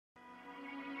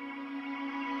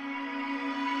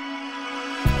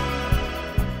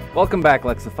Welcome back,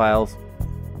 Lexophiles.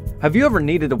 Have you ever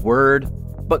needed a word,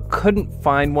 but couldn't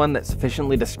find one that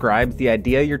sufficiently describes the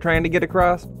idea you're trying to get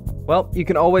across? Well, you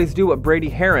can always do what Brady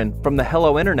Haran from the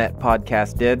Hello Internet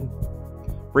podcast did.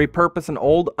 Repurpose an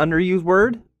old, underused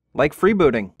word, like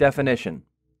freebooting. Definition: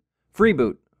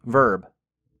 freeboot, verb.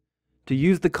 To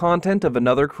use the content of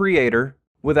another creator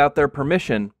without their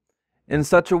permission in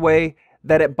such a way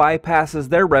that it bypasses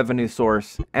their revenue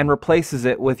source and replaces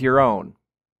it with your own.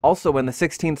 Also in the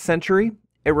 16th century,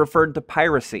 it referred to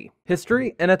piracy.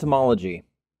 History and etymology.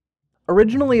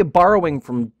 Originally a borrowing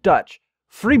from Dutch,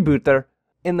 freebooter,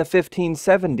 in the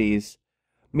 1570s,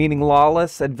 meaning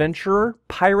lawless, adventurer,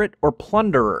 pirate, or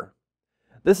plunderer.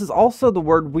 This is also the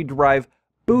word we derive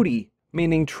booty,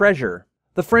 meaning treasure.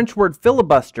 The French word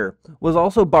filibuster was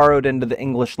also borrowed into the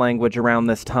English language around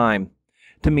this time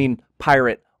to mean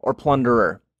pirate or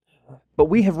plunderer. But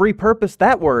we have repurposed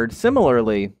that word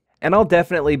similarly, and I'll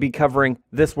definitely be covering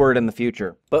this word in the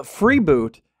future. But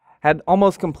freeboot had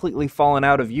almost completely fallen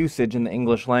out of usage in the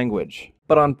English language.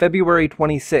 But on February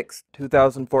 26,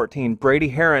 2014, Brady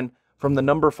Haran from the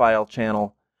Numberphile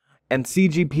channel and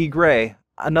CGP Grey,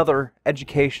 another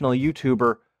educational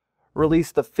YouTuber,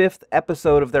 released the 5th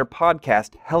episode of their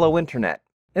podcast, Hello Internet.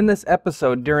 In this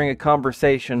episode, during a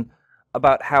conversation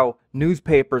about how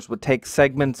newspapers would take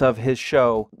segments of his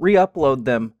show, re-upload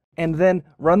them, and then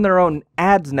run their own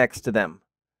ads next to them,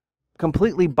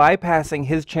 completely bypassing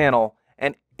his channel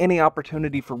and any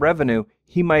opportunity for revenue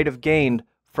he might have gained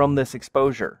from this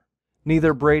exposure.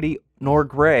 Neither Brady nor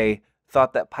Gray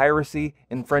thought that piracy,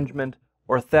 infringement,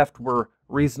 or theft were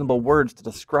reasonable words to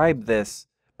describe this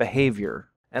behavior.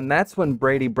 And that's when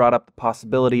Brady brought up the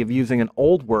possibility of using an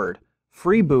old word,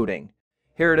 freebooting.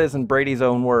 Here it is in Brady's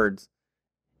own words.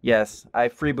 Yes, I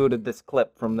freebooted this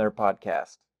clip from their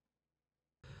podcast.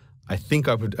 I think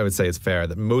I would say it's fair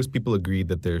that most people agreed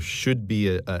that there should be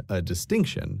a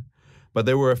distinction, but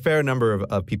there were a fair number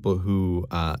of people who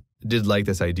did like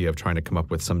this idea of trying to come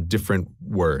up with some different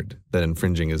word, that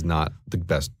infringing is not the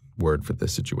best word for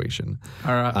this situation.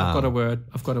 All right, I've got a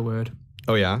word.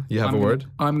 Oh yeah? You have a word?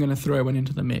 I'm going to throw one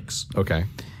into the mix. Okay.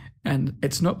 And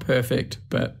it's not perfect,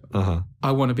 but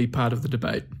I want to be part of the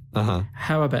debate.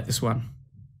 How about this one?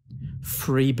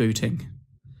 Freebooting.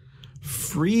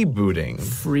 Freebooting?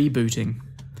 Freebooting.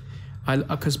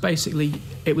 Because basically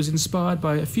it was inspired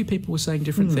by a few people were saying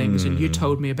different things, and you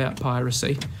told me about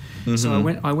piracy. So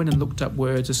I went and looked up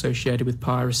words associated with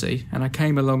piracy, and I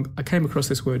came across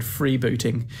this word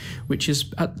freebooting, which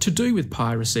is to do with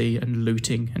piracy and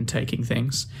looting and taking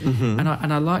things. And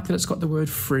I like that it's got the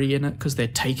word free in it, because they're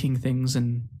taking things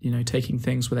and taking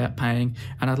things without paying.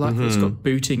 And I like that it's got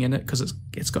booting in it, because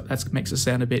that makes it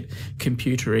sound a bit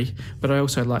computery. But I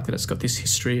also like that it's got this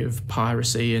history of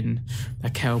piracy and a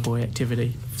cowboy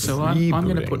activity. So I'm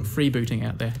going to put freebooting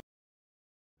out there.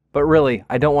 But really,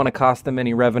 I don't want to cost them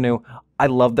any revenue. I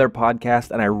love their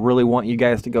podcast, and I really want you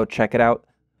guys to go check it out.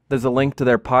 There's a link to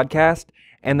their podcast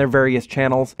and their various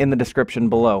channels in the description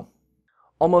below.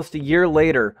 Almost a year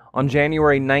later, on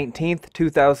January 19th,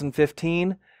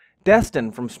 2015,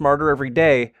 Destin from Smarter Every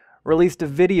Day released a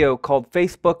video called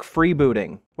Facebook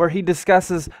Freebooting, where he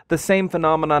discusses the same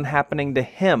phenomenon happening to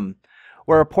him,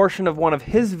 where a portion of one of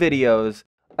his videos,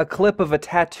 a clip of a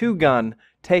tattoo gun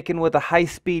taken with a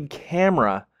high-speed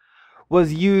camera,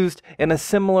 was used in a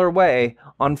similar way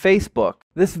on Facebook.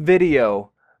 This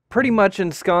video pretty much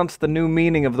ensconced the new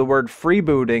meaning of the word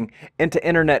freebooting into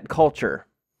internet culture.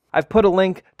 I've put a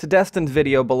link to Destin's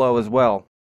video below as well.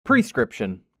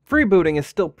 Prescription. Freebooting is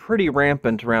still pretty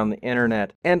rampant around the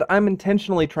internet, and I'm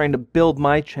intentionally trying to build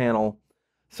my channel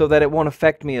so that it won't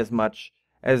affect me as much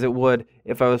as it would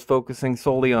if I was focusing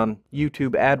solely on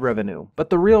YouTube ad revenue. But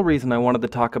the real reason I wanted to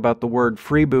talk about the word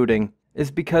freebooting is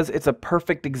because it's a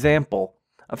perfect example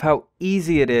of how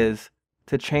easy it is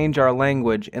to change our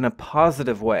language in a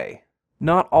positive way.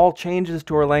 Not all changes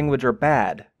to our language are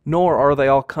bad, nor are they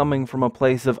all coming from a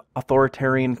place of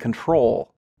authoritarian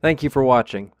control. Thank you for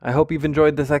watching. I hope you've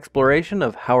enjoyed this exploration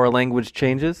of how our language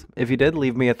changes. If you did,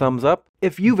 leave me a thumbs up.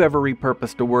 If you've ever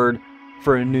repurposed a word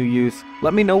for a new use,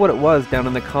 let me know what it was down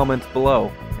in the comments below.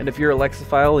 And if you're a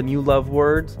Lexophile and you love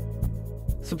words,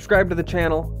 subscribe to the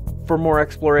channel for more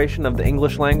exploration of the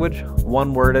English language,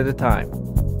 one word at a time.